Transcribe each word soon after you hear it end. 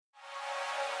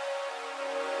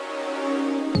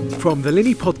From the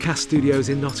Linny Podcast Studios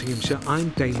in Nottinghamshire, I'm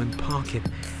Damon Parkin,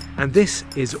 and this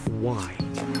is Why.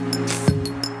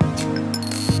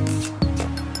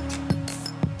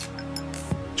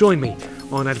 Join me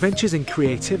on adventures in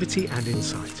creativity and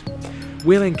insight.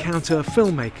 We'll encounter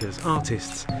filmmakers,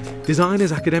 artists,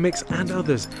 designers, academics and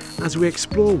others as we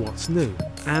explore what's new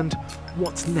and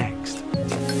what's next.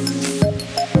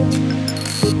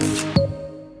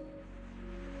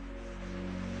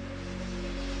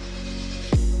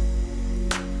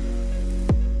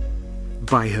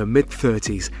 By her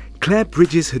mid-30s, Claire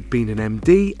Bridges had been an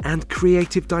MD and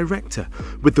creative director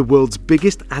with the world's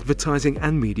biggest advertising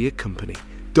and media company,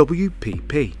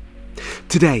 WPP.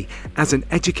 Today, as an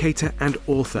educator and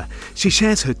author, she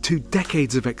shares her 2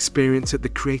 decades of experience at the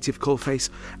creative coalface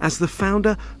as the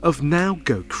founder of Now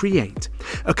Go Create,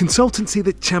 a consultancy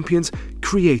that champions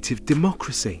creative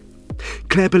democracy.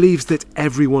 Claire believes that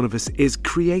every one of us is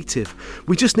creative.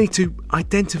 We just need to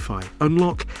identify,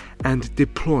 unlock and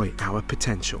deploy our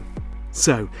potential.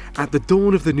 So, at the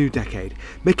dawn of the new decade,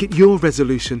 make it your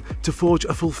resolution to forge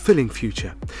a fulfilling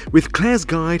future with Claire's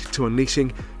guide to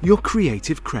unleashing your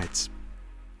creative creds.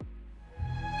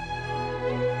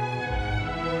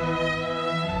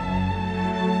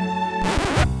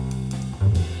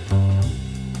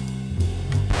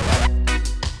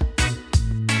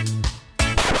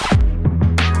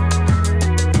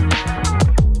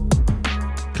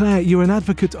 Claire, you're an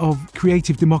advocate of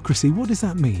creative democracy. What does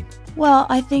that mean? Well,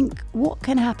 I think what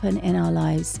can happen in our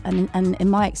lives, and in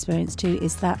my experience too,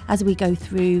 is that as we go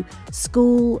through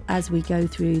school, as we go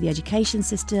through the education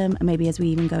system, and maybe as we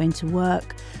even go into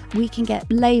work, we can get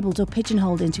labelled or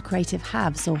pigeonholed into creative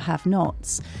haves or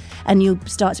have-nots. And you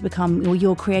start to become, or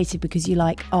you're creative because you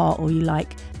like art or you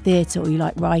like theatre or you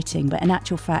like writing. But in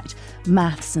actual fact,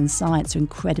 maths and science are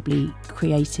incredibly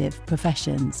creative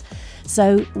professions.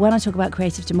 So when I talk about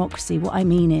creative democracy, what I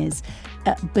mean is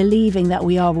believing that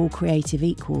we are all creative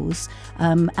equals,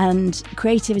 and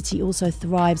creativity also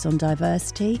thrives on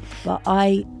diversity, but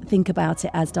I think about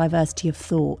it as diversity of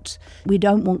thought. We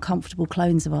don't want comfortable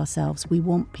clones of ourselves. We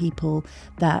want people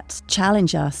that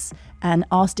challenge us and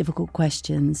ask difficult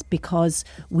questions, because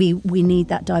we need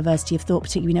that diversity of thought,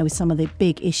 particularly, with some of the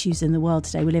big issues in the world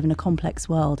today. We live in a complex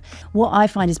world. What I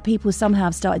find is people somehow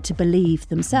have started to believe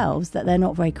themselves that they're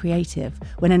not very creative,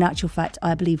 when in actual fact,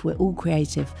 I believe we're all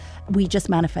creative. We just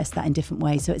manifest that in different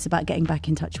ways. So it's about getting back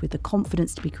in touch with the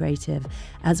confidence to be creative,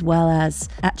 as well as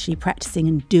actually practicing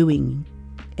and doing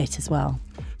it as well.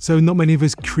 So not many of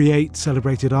us create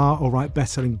celebrated art or write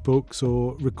best-selling books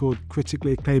or record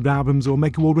critically acclaimed albums or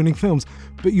make award-winning films,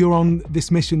 but you're on this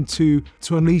mission to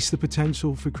unleash the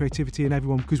potential for creativity in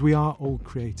everyone, because we are all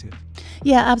creative.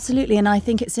 Yeah, absolutely. And I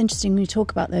think it's interesting when you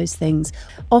talk about those things.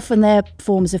 Often they're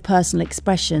forms of personal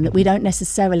expression that we don't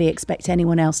necessarily expect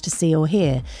anyone else to see or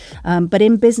hear. But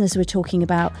in business, we're talking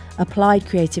about applied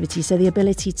creativity, so the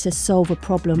ability to solve a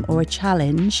problem or a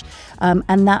challenge,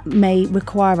 and that may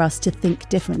require us to think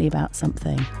differently about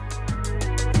something.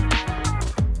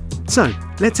 So,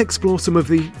 let's explore some of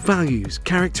the values,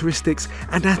 characteristics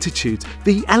and attitudes,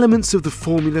 the elements of the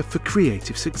formula for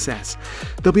creative success.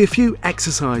 There'll be a few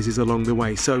exercises along the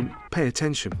way, so pay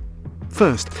attention.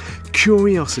 First,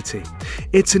 curiosity.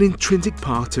 It's an intrinsic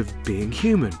part of being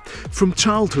human. From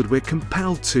childhood, we're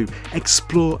compelled to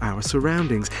explore our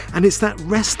surroundings, and it's that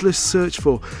restless search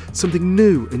for something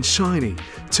new and shiny,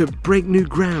 to break new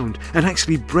ground and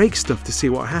actually break stuff to see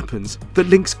what happens, that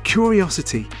links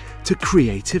curiosity to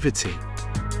creativity.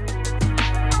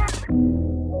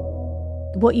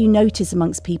 What you notice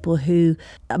amongst people who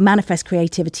manifest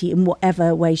creativity in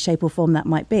whatever way, shape or form that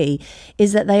might be,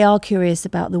 is that they are curious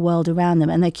about the world around them,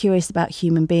 and they're curious about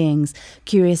human beings,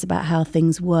 curious about how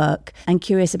things work, and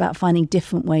curious about finding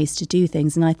different ways to do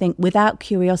things. And I think without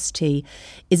curiosity,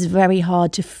 it's very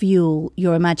hard to fuel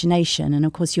your imagination. And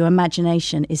of course, your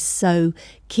imagination is so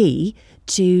key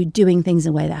to doing things in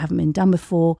a way that haven't been done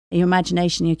before. Your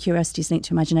imagination, your curiosity is linked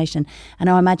to imagination, and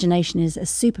our imagination is a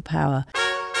superpower.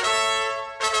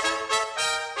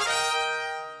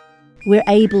 We're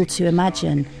able to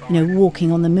imagine,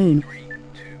 walking on the moon.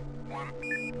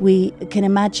 We can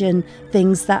imagine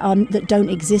things that don't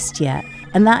exist yet.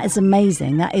 And that is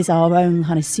amazing. That is our own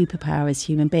kind of superpower as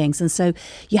human beings. And so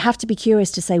you have to be curious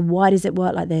to say, why does it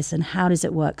work like this and how does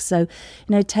it work? So,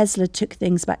 Tesla took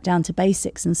things back down to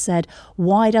basics and said,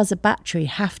 why does a battery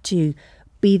have to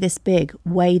be this big,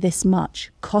 weigh this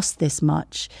much, cost this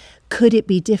much? Could it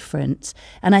be different?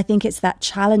 And I think it's that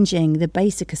challenging the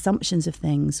basic assumptions of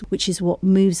things, which is what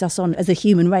moves us on as a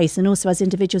human race and also as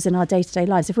individuals in our day-to-day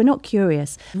lives. If we're not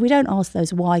curious, if we don't ask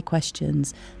those why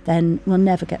questions, then we'll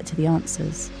never get to the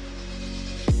answers.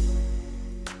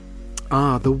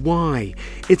 the why.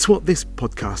 It's what this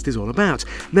podcast is all about.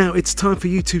 Now it's time for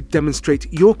you to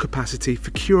demonstrate your capacity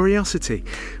for curiosity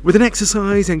with an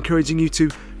exercise encouraging you to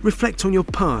reflect on your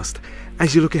past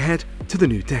as you look ahead to the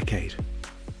new decade.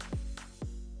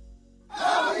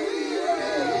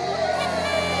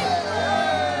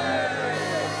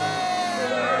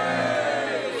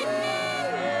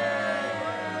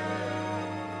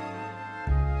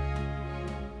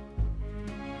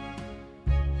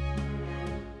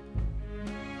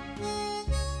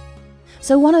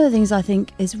 So one of the things I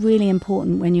think is really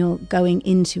important when you're going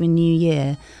into a new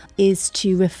year is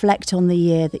to reflect on the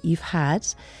year that you've had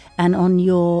and on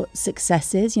your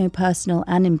successes, personal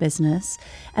and in business,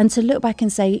 and to look back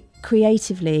and say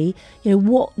creatively,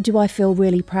 what do I feel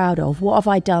really proud of? What have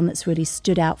I done that's really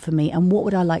stood out for me? And what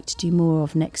would I like to do more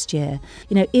of next year?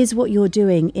 Is what you're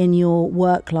doing in your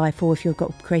work life, or if you've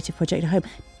got a creative project at home,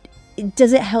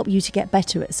 does it help you to get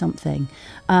better at something?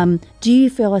 Do you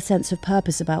feel a sense of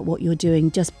purpose about what you're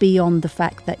doing, just beyond the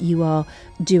fact that you are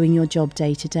doing your job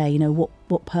day to day?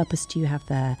 What purpose do you have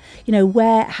there?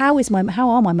 How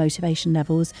are my motivation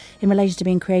levels in relation to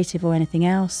being creative or anything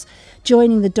else?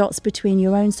 Joining the dots between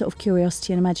your own sort of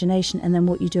curiosity and imagination and then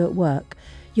what you do at work.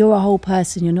 You're a whole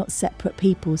person, you're not separate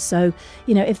people. So,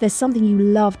 if there's something you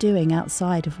love doing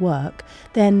outside of work,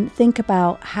 then think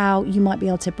about how you might be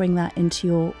able to bring that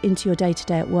into your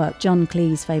day-to-day at work. John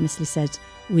Cleese famously said,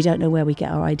 "We don't know where we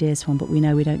get our ideas from, but we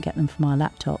know we don't get them from our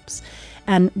laptops."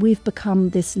 And we've become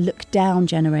this look-down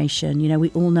generation. We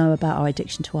all know about our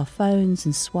addiction to our phones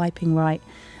and swiping right,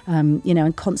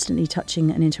 and constantly touching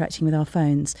and interacting with our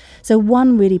phones. So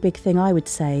one really big thing I would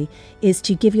say is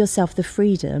to give yourself the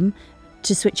freedom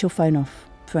to switch your phone off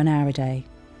for an hour a day.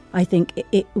 I think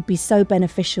it would be so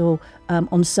beneficial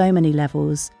on so many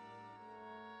levels.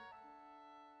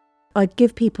 I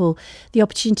give people the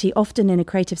opportunity, often in a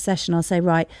creative session, I'll say,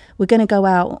 right, we're going to go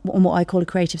out on what I call a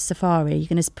creative safari. You're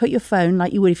going to put your phone,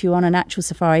 like you would if you were on an actual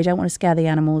safari, you don't want to scare the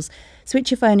animals,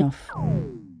 switch your phone off.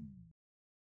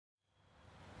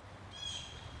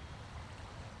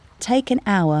 Take an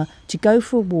hour to go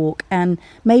for a walk, and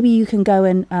maybe you can go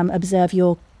and observe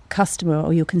your customer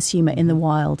or your consumer in the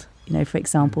wild, for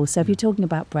example. So if you're talking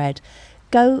about bread,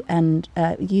 go and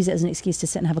use it as an excuse to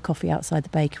sit and have a coffee outside the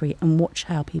bakery and watch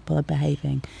how people are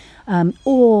behaving.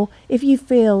 Or if you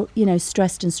feel,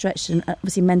 stressed and stretched, and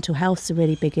obviously mental health's a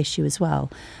really big issue as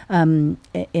well, in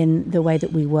the way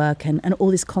that we work and all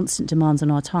this constant demands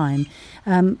on our time.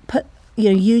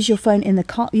 Use your phone in the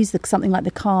car, use something like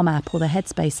the Calm app or the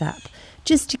Headspace app,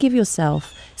 just to give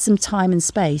yourself some time and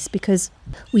space, because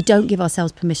we don't give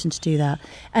ourselves permission to do that.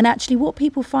 And actually what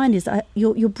people find is that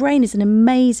your brain is an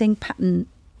amazing pattern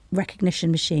recognition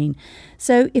machine.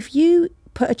 So if you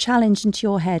put a challenge into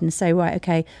your head and say, right,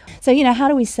 okay, so, how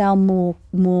do we sell more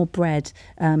bread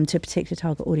to a particular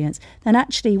target audience? Then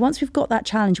actually, once we've got that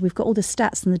challenge, we've got all the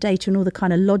stats and the data and all the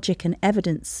kind of logic and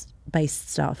evidence-based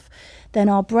stuff, then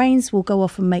our brains will go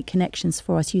off and make connections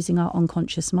for us using our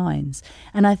unconscious minds.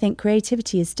 And I think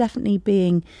creativity is definitely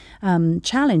being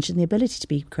challenged, and the ability to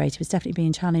be creative is definitely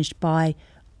being challenged by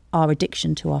our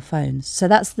addiction to our phones. So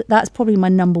that's probably my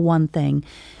number one thing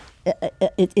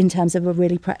in terms of a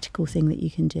really practical thing that you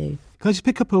can do. Can I just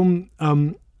pick up on,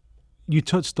 you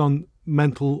touched on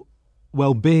mental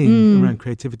well-being around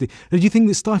creativity. Do you think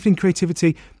that stifling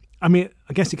creativity, I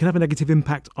guess it can have a negative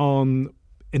impact on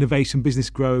innovation, business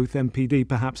growth, NPD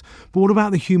perhaps, but what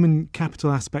about the human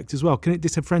capital aspect as well? Can it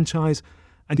disenfranchise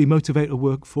and demotivate a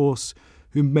workforce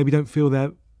who maybe don't feel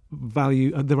their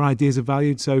ideas are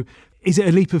valued? So is it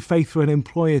a leap of faith for an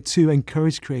employer to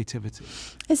encourage creativity?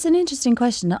 It's an interesting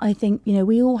question. I think,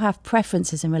 we all have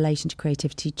preferences in relation to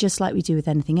creativity, just like we do with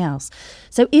anything else.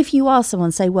 So if you are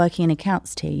someone, say, working in an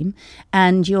accounts team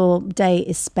and your day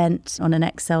is spent on an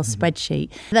Excel spreadsheet,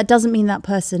 that doesn't mean that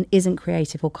person isn't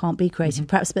creative or can't be creative,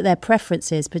 perhaps, but their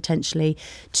preference is potentially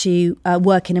to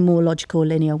work in a more logical,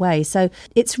 linear way. So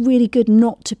it's really good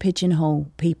not to pigeonhole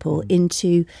people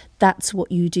into that's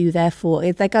what you do,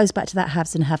 therefore. That goes back to that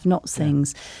haves and have-nots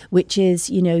things, which is,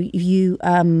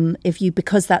 if you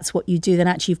because that's what you do, then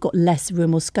actually you've got less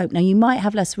room or scope. Now, you might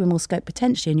have less room or scope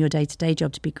potentially in your day-to-day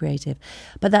job to be creative,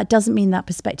 but that doesn't mean that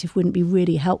perspective wouldn't be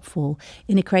really helpful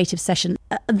in a creative session.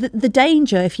 The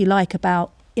danger, if you like,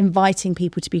 about inviting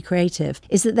people to be creative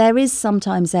is that there is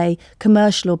sometimes a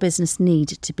commercial or business need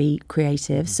to be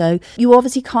creative. So you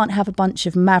obviously can't have a bunch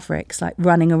of mavericks like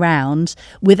running around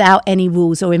without any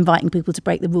rules or inviting people to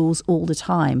break the rules all the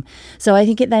time. So I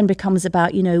think it then becomes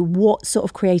about, what sort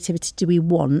of creativity do we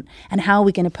want and how are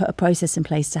we going to put a process in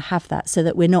place to have that so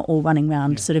that we're not all running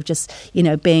around sort of just,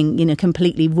 being,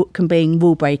 completely being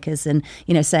rule breakers and,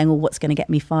 saying, well, what's going to get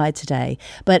me fired today?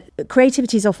 But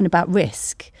creativity is often about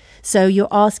risk. So you're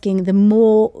asking, the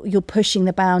more you're pushing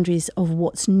the boundaries of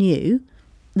what's new,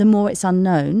 the more it's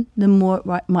unknown, the more it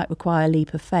might require a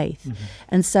leap of faith. Mm-hmm.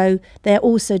 And so there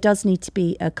also does need to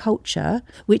be a culture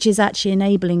which is actually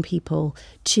enabling people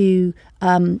to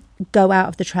go out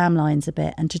of the tram lines a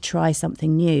bit and to try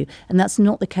something new. And that's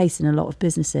not the case in a lot of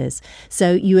businesses.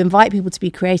 So you invite people to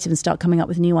be creative and start coming up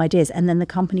with new ideas, and then the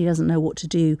company doesn't know what to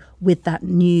do with that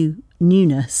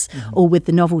newness or with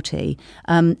the novelty.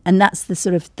 And that's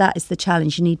that is the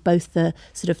challenge. You need both the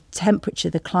sort of temperature,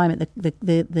 the climate,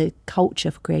 the culture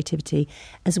for creativity,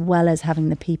 as well as having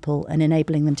the people and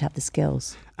enabling them to have the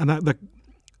skills. And that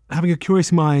having a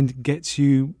curious mind gets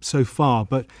you so far.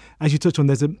 But as you touched on,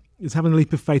 it's having a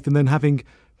leap of faith and then having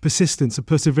persistence and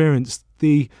perseverance,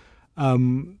 the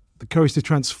courage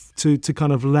to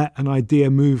kind of let an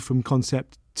idea move from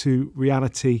concept to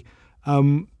reality.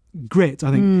 Grit,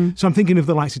 I think. So I'm thinking of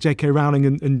the likes of J.K. Rowling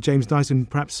and James Dyson,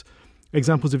 perhaps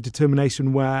examples of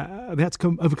determination where they had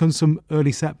to overcome some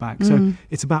early setbacks. So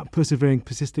it's about persevering,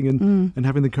 persisting and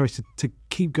having the courage to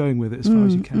keep going with it as far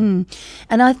as you can.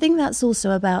 And I think that's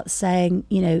also about saying,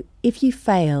 if you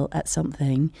fail at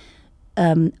something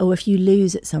or if you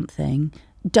lose at something,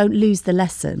 don't lose the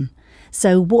lesson.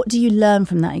 So what do you learn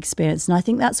from that experience? And I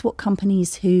think that's what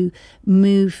companies who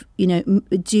move,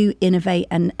 do innovate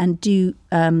and do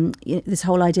this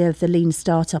whole idea of the lean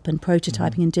startup and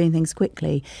prototyping and doing things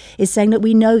quickly is saying that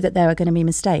we know that there are going to be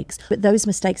mistakes, but those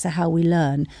mistakes are how we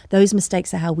learn. Those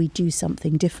mistakes are how we do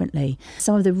something differently.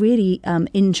 Some of the really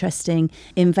interesting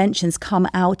inventions come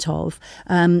out of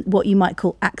what you might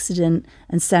call accident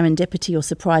and serendipity or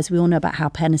surprise. We all know about how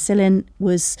penicillin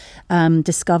was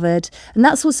discovered. And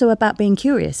that's also about being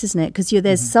curious, isn't it? Because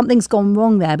there's something's gone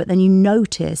wrong there, but then you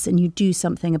notice and you do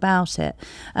something about it.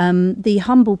 The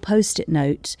humble Post-it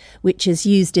note, which is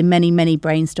used in many, many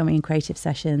brainstorming and creative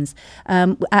sessions,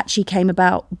 actually came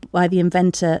about by the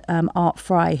inventor Art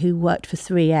Fry, who worked for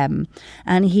 3M.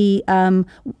 And he,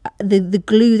 the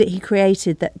glue that he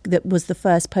created that was the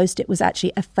first Post-it was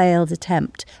actually a failed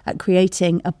attempt at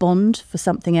creating a bond for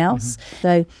something else.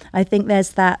 So I think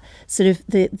there's that sort of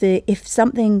the if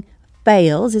something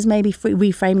fails is maybe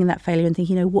reframing that failure and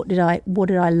thinking, what did I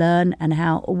learn and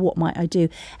how, or what might I do?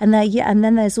 And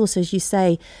then there's also, as you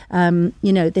say,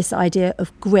 this idea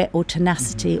of grit or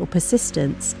tenacity or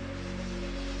persistence.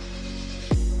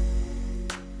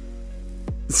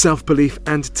 Self-belief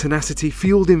and tenacity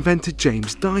fueled inventor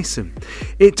James Dyson.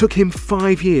 It took him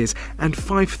 5 years and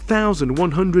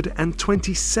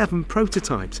 5,127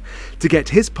 prototypes to get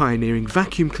his pioneering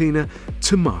vacuum cleaner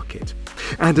to market,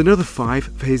 and another 5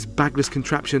 for his bagless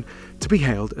contraption to be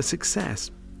hailed a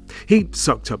success. He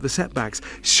sucked up the setbacks,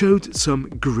 showed some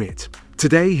grit.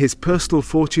 Today, his personal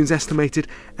fortune's estimated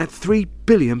at £3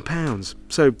 billion,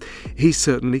 so he's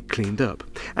certainly cleaned up.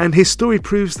 And his story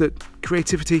proves that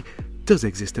creativity does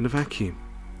exist in a vacuum.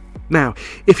 Now,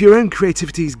 if your own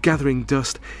creativity is gathering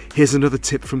dust, here's another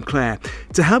tip from Claire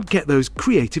to help get those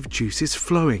creative juices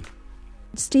flowing.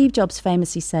 Steve Jobs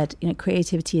famously said,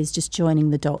 creativity is just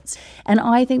joining the dots. And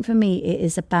I think for me, it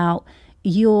is about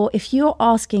if you're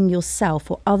asking yourself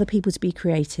or other people to be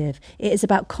creative, it is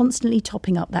about constantly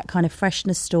topping up that kind of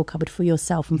freshness store cupboard for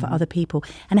yourself and for other people,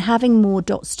 and having more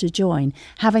dots to join,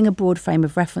 having a broad frame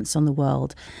of reference on the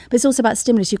world. But it's also about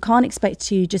stimulus. You can't expect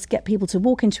to just get people to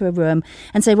walk into a room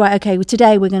and say, right, okay, well,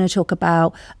 today we're going to talk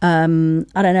about,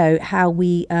 how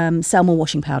we sell more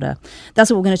washing powder. That's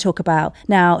what we're going to talk about.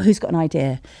 Now, who's got an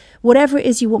idea? Whatever it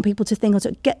is you want people to think, or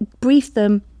brief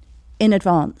them in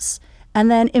advance. And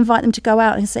then invite them to go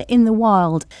out and say, in the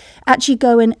wild, actually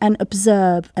go in and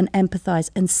observe and empathise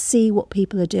and see what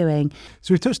people are doing.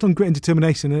 So we touched on grit and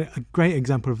determination. And a great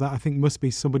example of that, I think, must be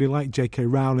somebody like J.K.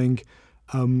 Rowling,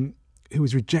 who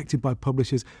was rejected by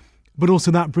publishers. But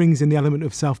also that brings in the element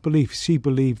of self-belief. She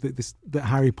believed that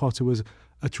Harry Potter was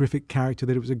a terrific character,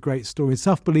 that it was a great story. And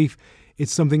self-belief is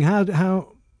something, how do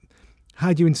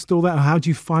you install that? Or how do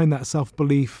you find that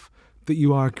self-belief that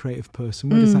you are a creative person?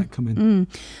 Where does that come in?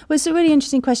 Well, it's a really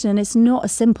interesting question, and it's not a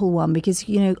simple one, because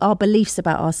our beliefs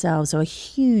about ourselves are a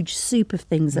huge soup of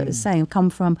things that we're saying come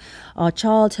from our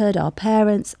childhood, our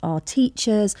parents, our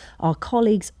teachers, our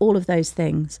colleagues, all of those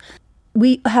things.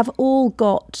 We have all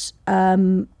got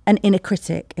an inner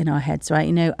critic in our heads, right?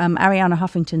 Arianna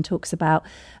Huffington talks about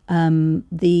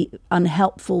the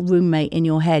unhelpful roommate in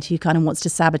your head who kind of wants to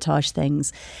sabotage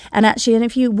things. And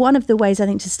actually, one of the ways I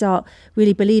think to start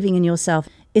really believing in yourself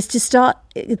is to start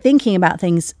thinking about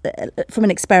things from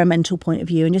an experimental point of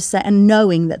view, and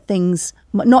knowing that things,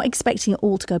 not expecting it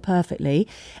all to go perfectly,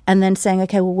 and then saying,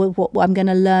 okay, well, what I'm going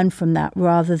to learn from that,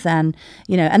 rather than,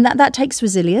 and that takes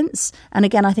resilience. And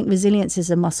again, I think resilience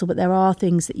is a muscle, but there are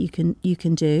things that you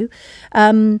can do.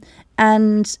 The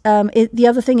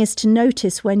other thing is to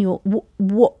notice when your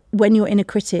inner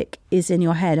critic is in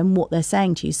your head and what they're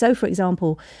saying to you. So, for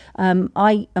example,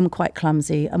 I am quite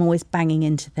clumsy. I'm always banging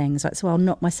into things. Right? So I'll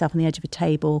knock myself on the edge of a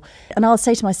table and I'll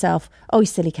say to myself, oh, you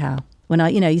silly cow.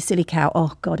 You silly cow,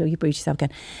 oh God, you bruised yourself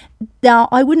again. Now,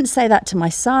 I wouldn't say that to my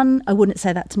son. I wouldn't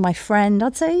say that to my friend.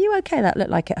 I'd say, are you okay? That looked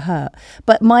like it hurt.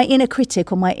 But my inner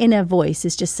critic or my inner voice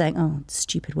is just saying, oh,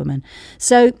 stupid woman.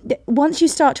 So once you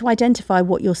start to identify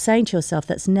what you're saying to yourself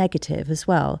that's negative as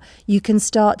well, you can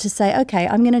start to say, okay,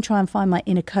 I'm going to try and find my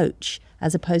inner coach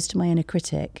as opposed to my inner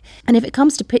critic. And if it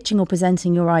comes to pitching or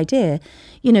presenting your idea,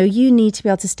 you need to be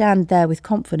able to stand there with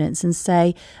confidence and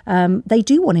say, they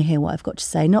do want to hear what I've got to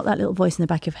say, not that little voice in the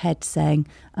back of your head saying,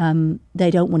 they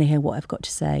don't want to hear what I've got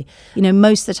to say.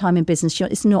 Most of the time in business,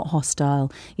 it's not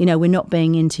hostile. We're not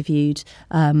being interviewed,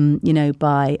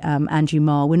 by Andrew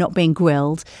Marr. We're not being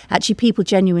grilled. Actually, people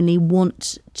genuinely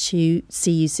want to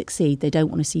see you succeed. They don't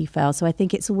want to see you fail. So I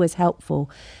think it's always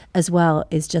helpful as well,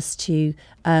 is just to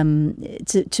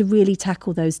really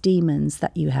tackle those demons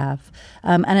that you have.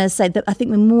 And as I say, I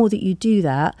think the more that you do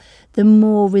that, the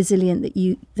more resilient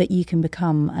that you can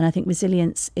become. And I think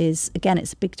resilience is, again,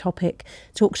 it's a big topic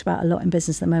talked about a lot in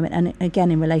business at the moment, and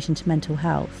again in relation to mental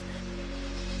health.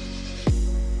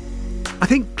 I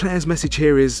think Claire's message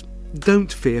here is,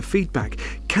 don't fear feedback.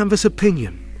 Canvass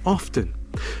opinion, often.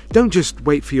 Don't just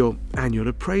wait for your annual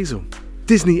appraisal.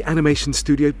 Disney animation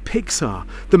studio Pixar,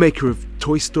 the maker of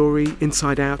Toy Story,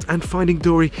 Inside Out and Finding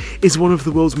Dory, is one of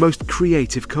the world's most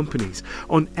creative companies.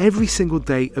 On every single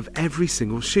day of every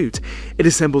single shoot, it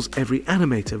assembles every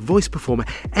animator, voice performer,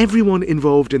 everyone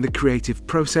involved in the creative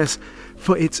process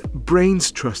for its Brains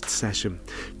Trust session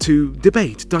to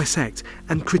debate, dissect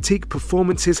and critique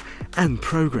performances and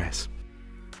progress.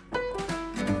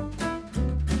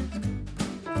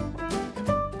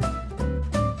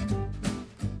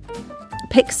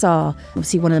 Pixar,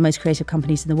 obviously one of the most creative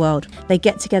companies in the world, they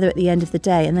get together at the end of the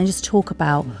day and they just talk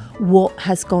about what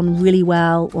has gone really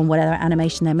well on whatever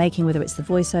animation they're making, whether it's the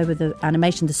voiceover, the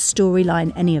animation, the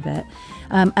storyline, any of it.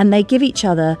 And they give each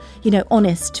other,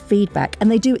 honest feedback. And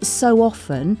they do it so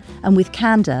often and with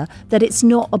candour that it's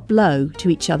not a blow to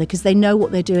each other, because they know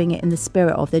what they're doing it in the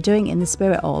spirit of. They're doing it in the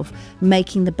spirit of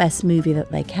making the best movie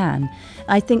that they can.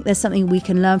 I think there's something we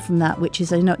can learn from that, which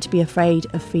is not to be afraid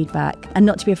of feedback and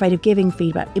not to be afraid of giving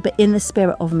feedback, but in the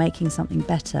spirit of making something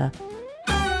better.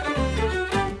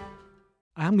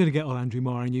 I am going to get on Andrew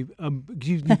Marr and you, because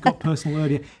you've got personal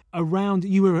earlier.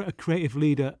 You were a creative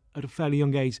leader at a fairly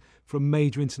young age for a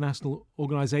major international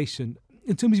organisation.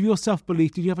 In terms of your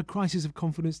self-belief, did you have a crisis of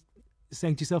confidence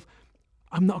saying to yourself,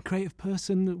 I'm not a creative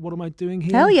person, what am I doing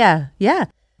here? Hell yeah.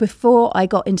 Before I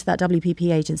got into that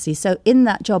WPP agency, so in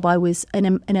that job I was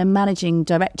in a managing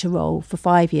director role for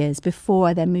 5 years before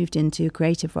I then moved into a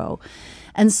creative role.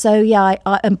 And so,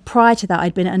 and prior to that,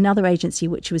 I'd been at another agency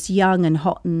which was young and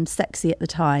hot and sexy at the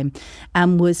time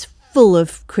and was full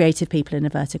of creative people, in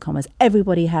inverted commas.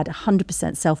 Everybody had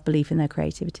 100% self-belief in their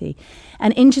creativity.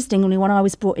 And interestingly, when I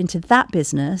was brought into that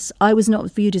business, I was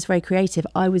not viewed as very creative.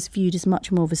 I was viewed as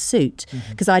much more of a suit,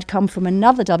 because I'd come from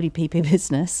another WPP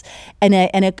business in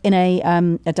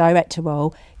a director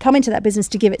role, come into that business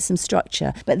to give it some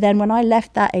structure. But then when I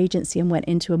left that agency and went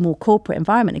into a more corporate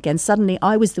environment again, suddenly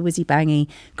I was the whizzy-bangy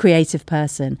creative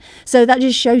person. So that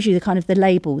just shows you the kind of the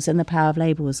labels and the power of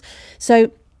labels.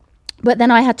 But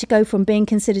then I had to go from being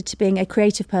considered to being a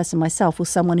creative person myself, or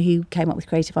someone who came up with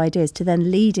creative ideas, to then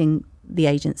leading the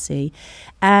agency.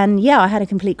 And I had a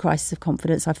complete crisis of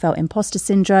confidence. I felt imposter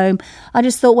syndrome. I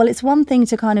just thought, well, it's one thing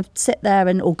to kind of sit there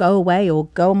or go away or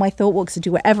go on my thought walks and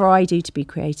do whatever I do to be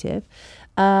creative.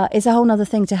 It's a whole other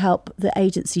thing to help the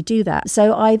agency do that.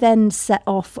 So I then set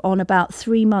off on about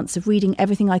 3 months of reading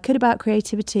everything I could about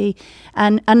creativity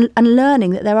and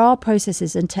learning that there are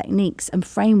processes and techniques and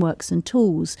frameworks and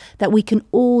tools that we can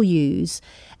all use.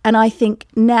 And I think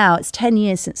now it's 10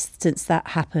 years since that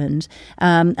happened.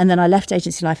 And then I left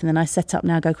agency life, and then I set up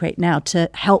Now Go Create Now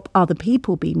to help other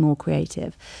people be more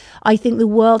creative. I think the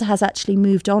world has actually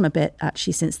moved on a bit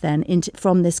actually since then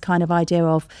from this kind of idea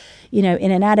of, in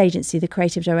an ad agency, the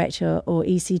creative director or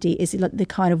ECD is like the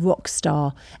kind of rock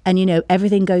star, and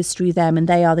everything goes through them and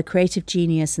they are the creative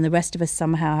genius, and the rest of us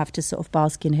somehow have to sort of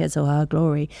bask in his or her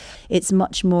glory. It's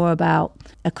much more about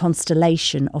a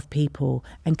constellation of people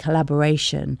and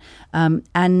collaboration.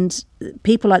 And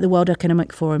people like the World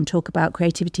Economic Forum talk about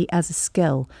creativity as a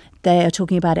skill. They are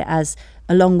talking about it as,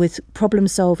 along with problem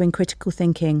solving, critical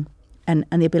thinking, and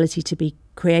the ability to be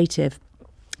creative,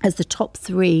 as the top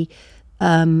 3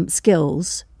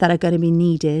 skills that are going to be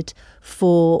needed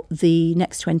for the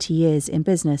next 20 years in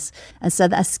business. And so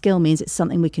that a skill means it's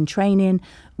something we can train in,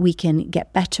 we can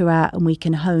get better at, and we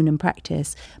can hone and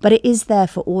practice. But it is there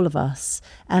for all of us.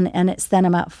 And it's then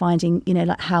about finding,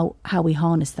 like how we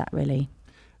harness that, really.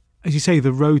 As you say,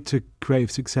 the road to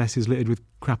creative success is littered with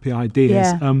crappy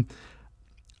ideas. Yeah.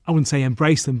 I wouldn't say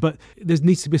embrace them, but there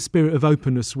needs to be a spirit of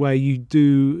openness where you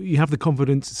have the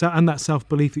confidence and that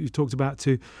self-belief that you've talked about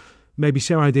to maybe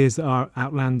share ideas that are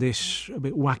outlandish, a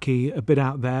bit wacky, a bit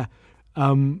out there,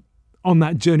 on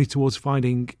that journey towards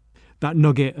finding that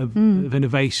nugget of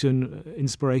innovation,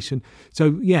 inspiration.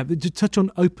 So, yeah, to touch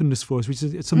on openness for us, which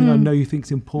is something I know you think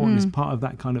is important as part of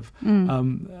that kind of,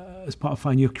 as part of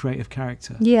finding your creative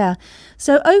character. Yeah.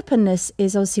 So openness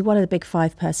is obviously one of the big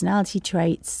 5 personality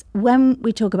traits. When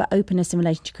we talk about openness in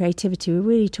relation to creativity, we're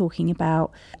really talking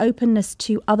about openness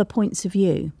to other points of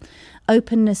view,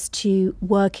 openness to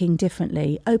working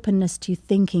differently, openness to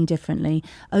thinking differently,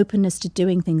 openness to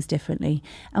doing things differently.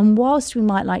 And whilst we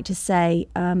might like to say,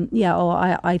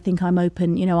 I think I'm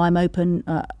open, I'm open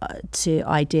to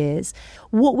ideas,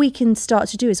 what we can start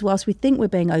to do is, whilst we think we're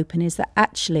being open, is that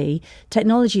actually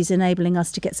technology is enabling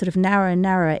us to get sort of narrower and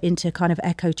narrower into a kind of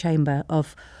echo chamber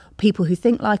of people who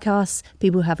think like us,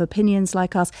 people who have opinions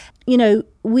like us.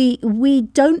 We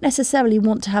don't necessarily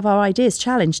want to have our ideas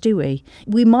challenged, do we?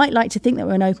 We might like to think that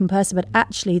we're an open person, but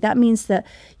actually that means that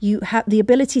you have the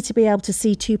ability to be able to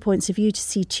see 2 points of view, to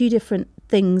see 2 different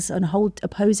things and hold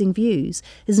opposing views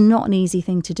is not an easy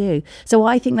thing to do. So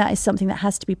I think that is something that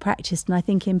has to be practiced. And I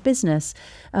think in business,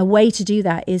 a way to do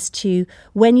that is to,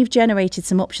 when you've generated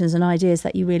some options and ideas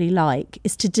that you really like,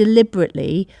 is to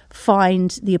deliberately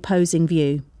find the opposing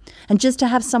view. And just to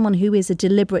have someone who is a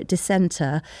deliberate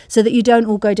dissenter, so that you don't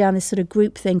all go down this sort of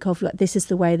groupthink of like, this is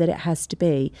the way that it has to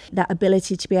be. That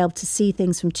ability to be able to see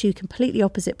things from 2 completely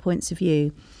opposite points of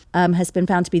view has been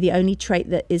found to be the only trait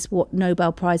that is what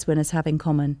Nobel Prize winners have in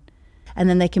common. And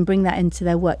then they can bring that into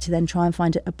their work to then try and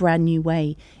find a brand new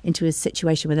way into a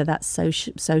situation, whether that's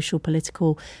social,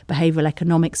 political, behavioural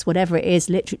economics, whatever it is,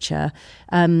 literature.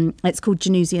 It's called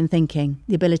Januszian thinking,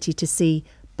 the ability to see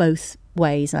both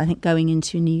ways. And I think going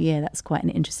into a new year, that's quite an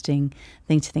interesting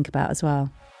thing to think about as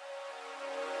well.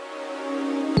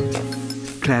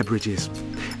 Claire Bridges.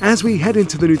 As we head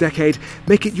into the new decade,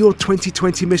 make it your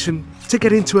 2020 mission to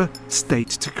get into a state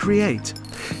to create.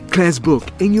 Claire's book,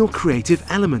 In Your Creative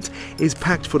Element, is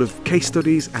packed full of case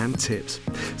studies and tips.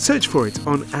 Search for it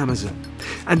on Amazon.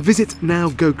 And visit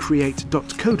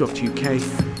nowgocreate.co.uk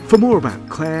for more about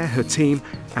Claire, her team,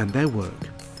 and their work.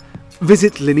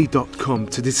 Visit linny.com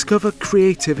to discover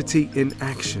creativity in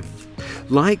action.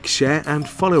 Like, share and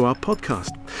follow our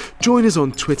podcast. Join us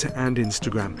on Twitter and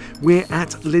Instagram. We're at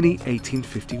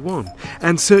Linny1851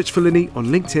 and search for Linny on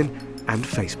LinkedIn and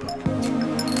Facebook.